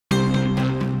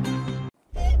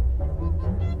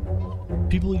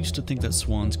People used to think that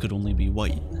swans could only be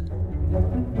white,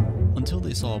 until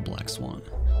they saw a black swan,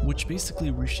 which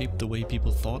basically reshaped the way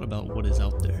people thought about what is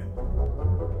out there.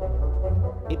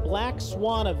 A black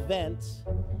swan event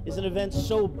is an event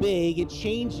so big it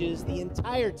changes the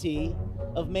entirety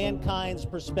of mankind's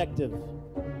perspective.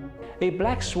 A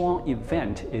black swan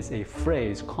event is a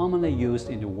phrase commonly used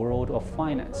in the world of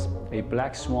finance. A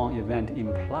black swan event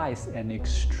implies an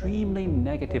extremely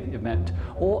negative event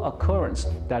or occurrence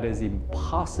that is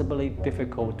impossibly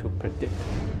difficult to predict.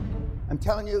 I'm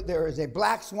telling you, there is a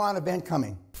black swan event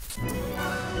coming.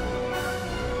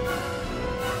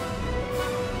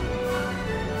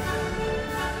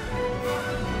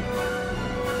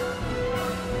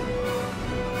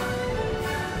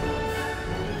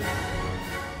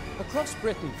 Across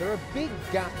Britain, there are big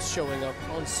gaps showing up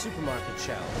on supermarket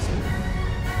shelves.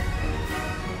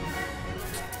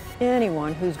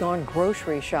 Anyone who's gone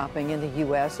grocery shopping in the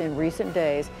U.S. in recent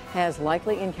days has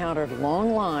likely encountered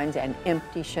long lines and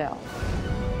empty shelves.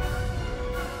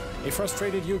 A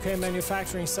frustrated UK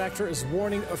manufacturing sector is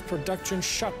warning of production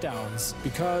shutdowns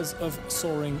because of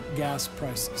soaring gas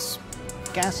prices.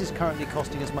 Gas is currently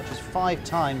costing as much as 5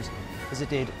 times as it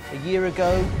did a year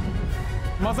ago.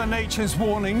 Mother Nature's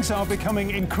warnings are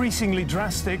becoming increasingly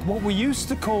drastic. What we used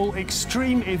to call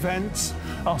extreme events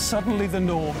are suddenly the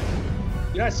norm.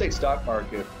 The United States stock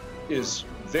market is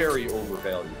very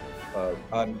overvalued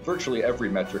on virtually every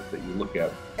metric that you look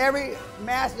at. Every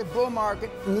massive bull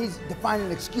market needs to find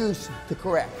an excuse to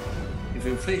correct. If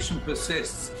inflation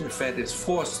persists, the Fed is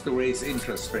forced to raise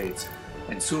interest rates,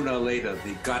 and sooner or later,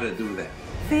 they gotta do that.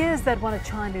 Fears that one of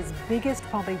China's biggest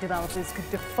property developers could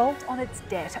default on its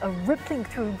debt are rippling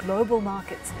through global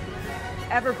markets.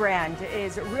 Evergrande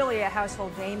is really a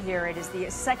household name here. It is the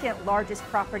second largest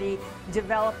property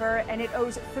developer, and it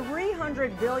owes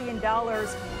 $300 billion.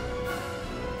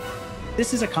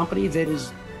 This is a company that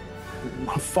is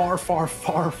far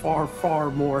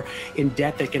more in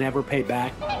debt than can ever pay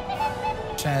back.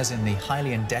 Shares in the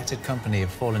highly indebted company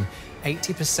have fallen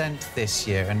 80% this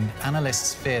year, and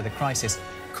analysts fear the crisis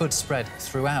could spread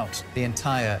throughout the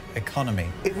entire economy.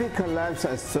 If it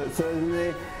collapses,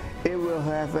 certainly it will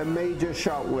have a major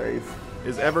shockwave.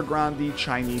 Is Evergrande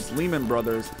Chinese Lehman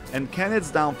Brothers, and can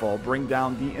its downfall bring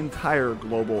down the entire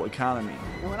global economy?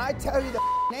 And when I tell you the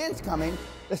end's coming,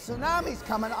 the tsunami's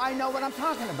coming, I know what I'm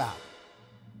talking about.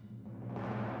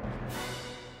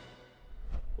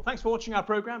 Well, thanks for watching our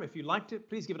program. If you liked it,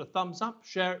 please give it a thumbs up,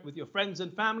 share it with your friends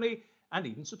and family, and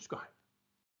even subscribe.